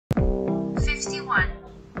51.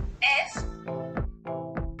 F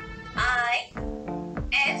I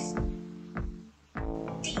F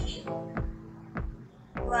D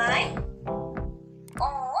Y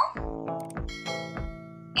O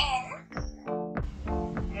N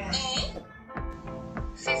E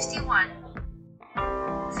 51.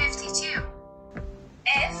 52.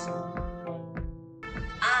 F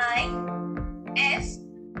I F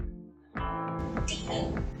D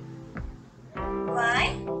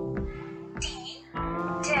Y D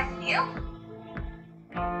W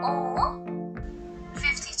O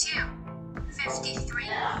 52. 53.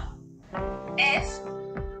 F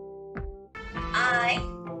I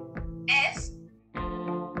F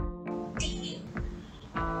D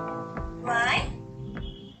Y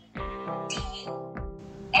D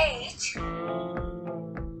H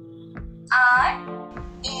R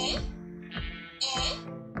E E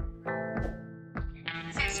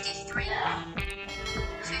 53.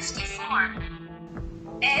 54.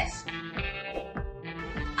 F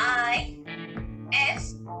I F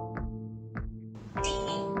D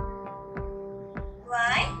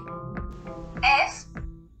Y F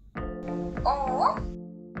O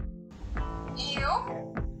U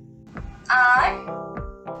R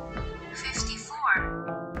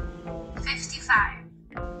 54. 55.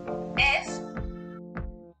 F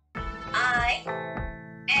I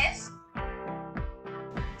F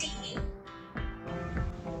D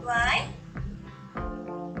Y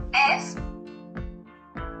F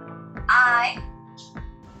I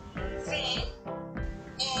V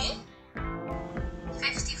E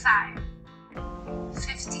 55.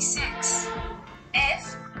 56.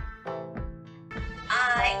 F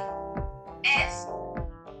I F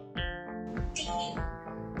D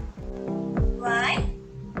Y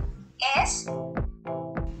S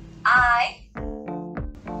I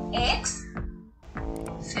X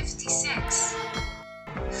 56.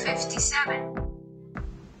 57.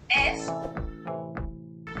 F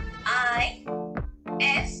I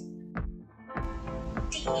F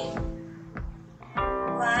D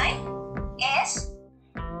Y S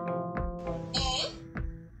E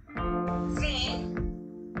V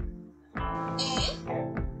E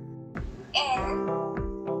N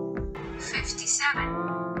 57.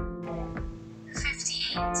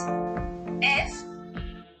 58. F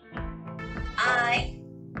I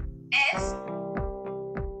F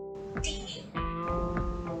D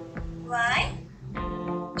Y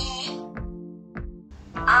E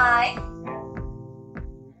I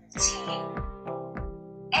G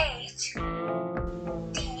H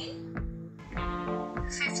D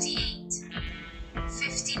 58.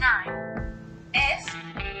 59. F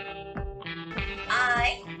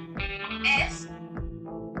I F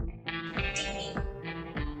D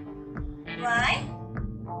Y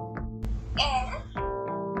N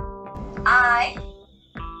I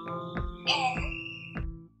N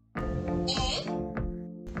E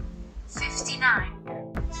 59.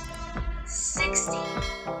 60.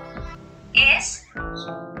 S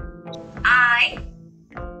I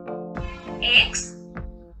X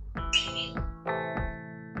D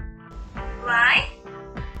Y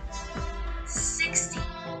 60.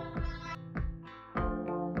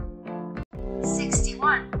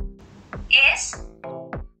 61. S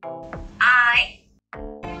I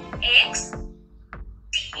X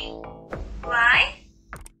D Y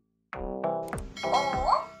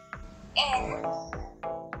O N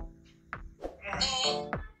E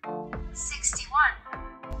 61.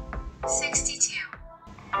 62.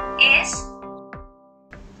 S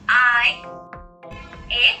I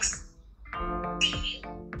X D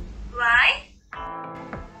Y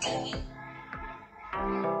D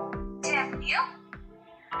W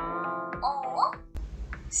O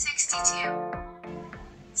 62.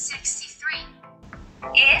 63.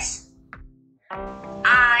 S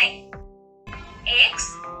I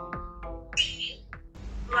X D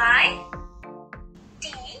Y D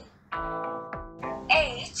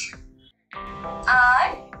H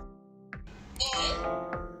R E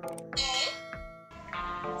E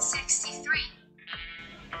 63.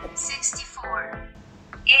 64.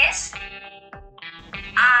 S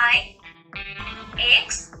I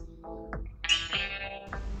X D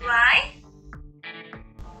Y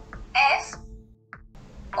F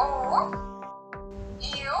O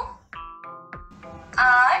U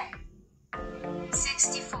R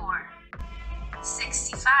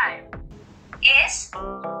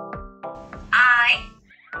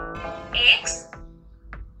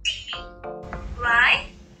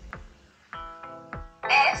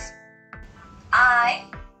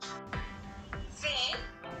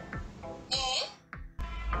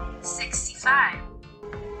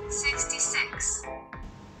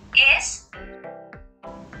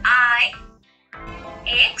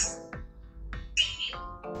X T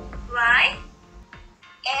Y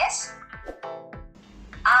S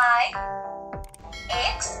I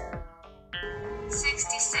X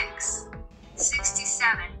 66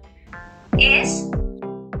 67 S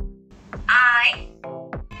I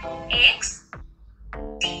X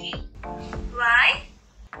T Y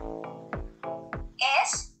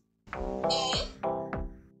S E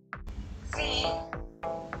V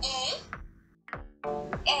E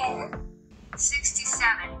N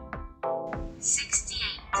 67 68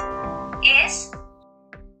 S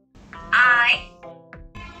I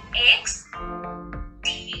X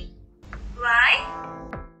T Y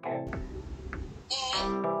E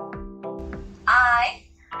I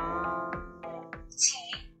G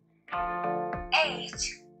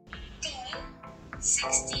H T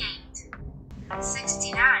 68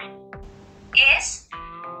 69 S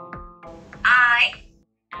I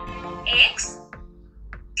X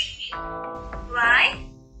T Y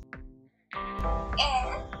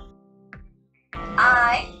N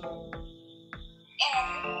I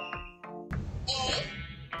N E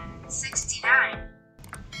 69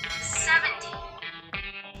 70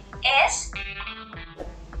 S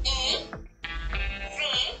E V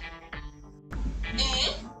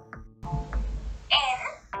E N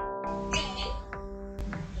D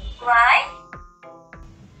Y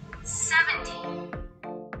 70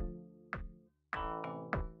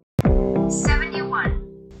 71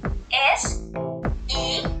 S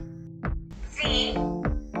E V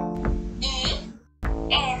E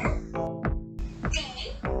N D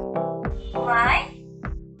Y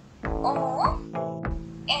O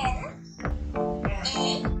N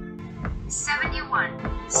E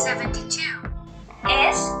 71 72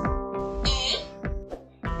 S E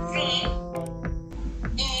V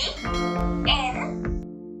E N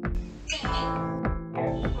D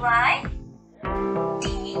Y D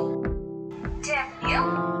W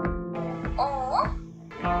O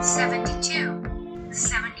 72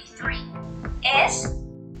 73 S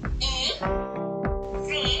E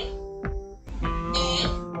V E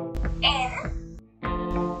N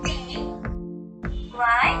D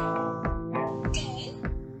Y D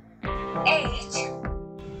H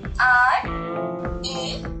R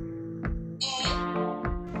E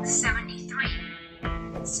E 73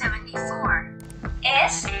 74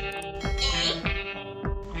 S E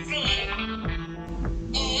V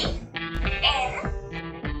E N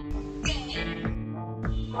D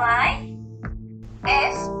Y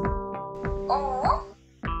F O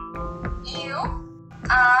U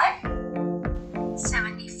R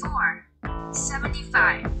 74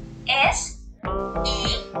 75 S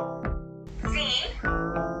E V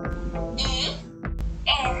E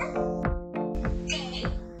N D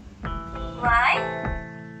Y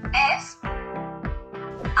F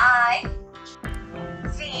I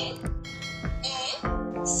V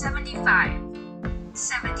E 75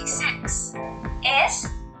 76 S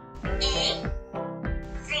E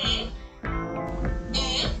V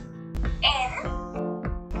E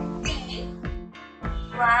N D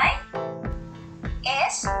Y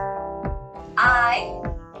S I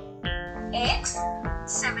X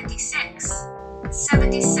 76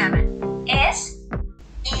 77 S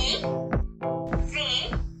E V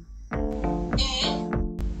E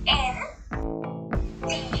N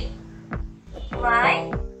D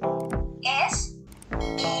Y S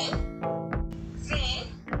E V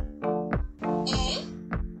E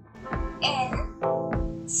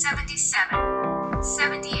N 77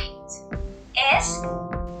 78 S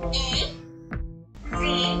E V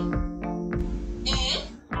E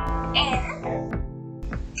N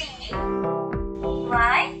D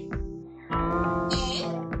Y E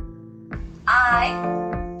I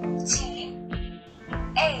G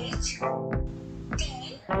H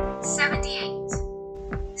D 78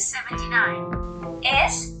 79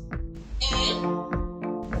 S E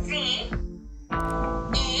V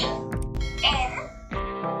E N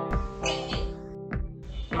D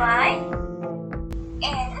Y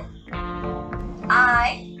N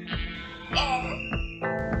I N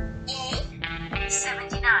E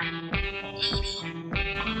 79 80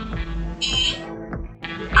 E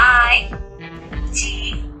I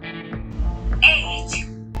G H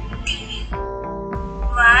D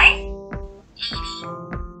Y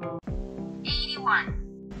 80 81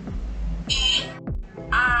 E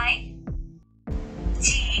I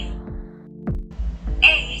G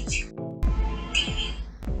H D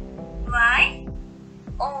Y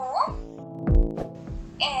O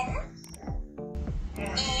N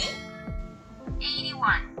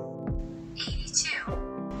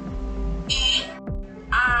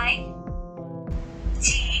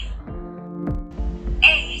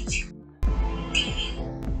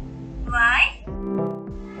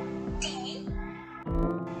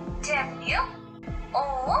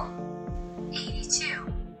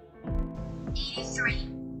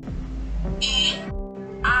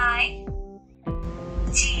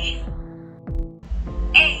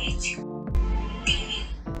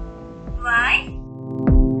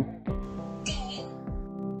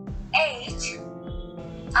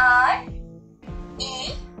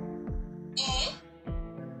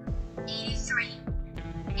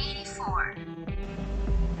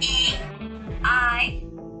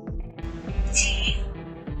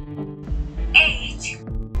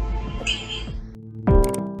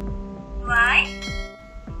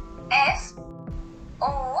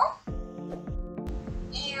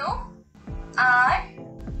R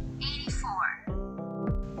 84,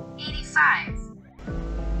 85,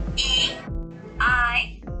 E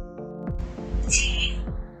I G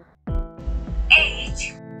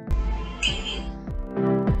H T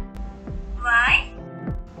Y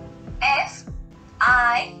F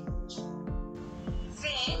I V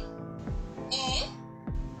E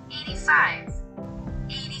 85,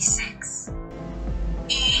 86,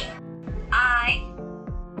 E I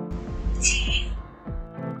G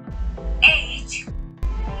H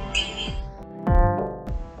T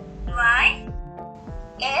Y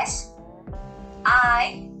S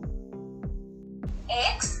I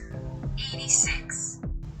X 86,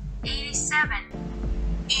 87,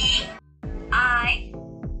 E I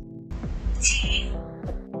G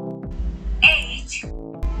H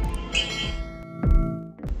T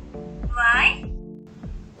Y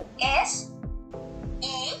S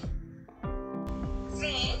E V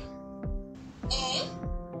E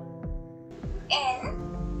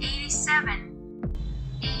N 87,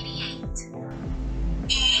 88,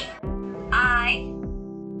 E I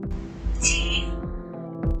G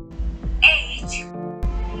H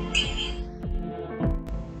T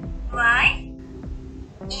Y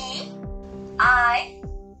E I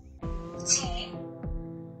G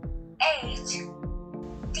H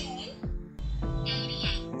T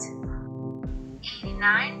 88,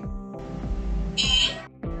 89, E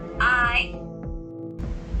I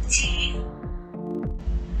G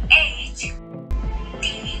H T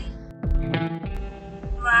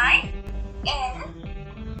Y N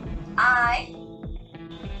I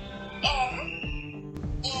N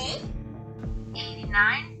E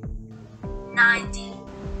 89, 90,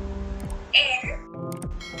 N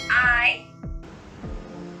I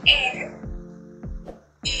N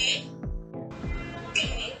E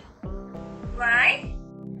T Y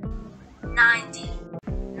 90,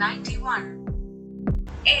 91,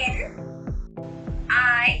 N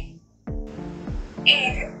I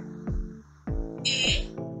N E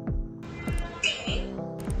T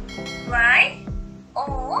Y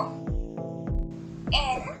O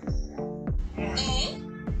N E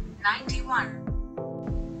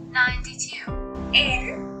 91, 92,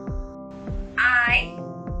 N I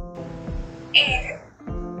N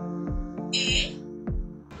E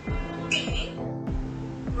T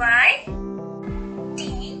Y T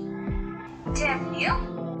W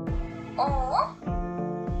O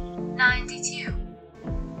 92,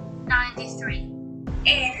 93,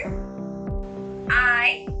 N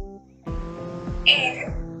I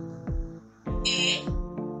N E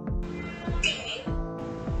T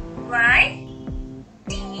Y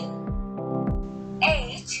T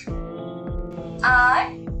H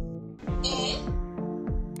R E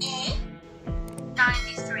E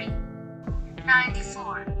 93,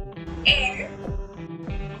 94, N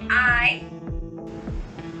I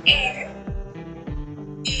N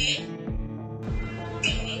E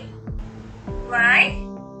T Y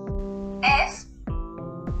F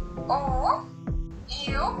O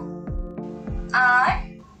U R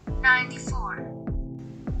 94,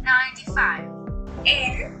 95,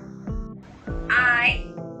 N I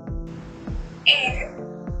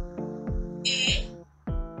N E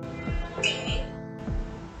T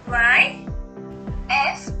Y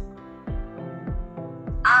F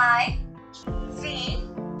I V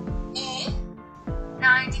E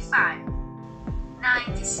 95,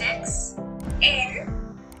 96,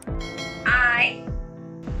 N I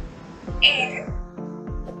N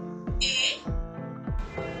E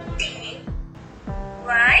T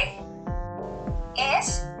Y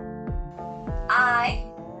S I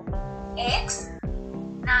X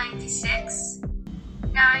 96,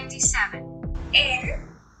 97, N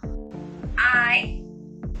I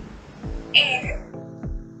N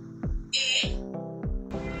E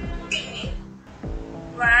T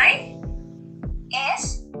Y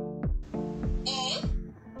S E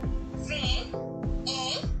V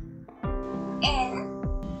E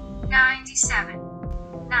N 97,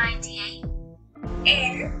 98,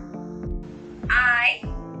 N I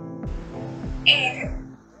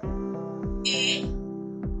N E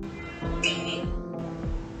T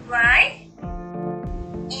Y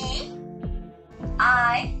E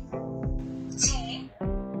I G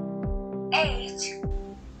H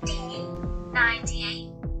T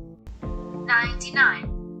 98, 99,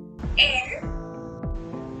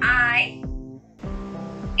 N I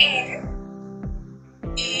N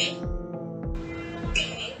E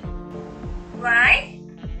T Y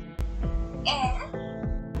N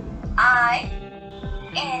I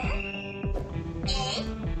N E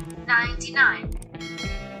 99,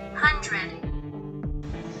 100,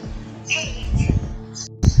 T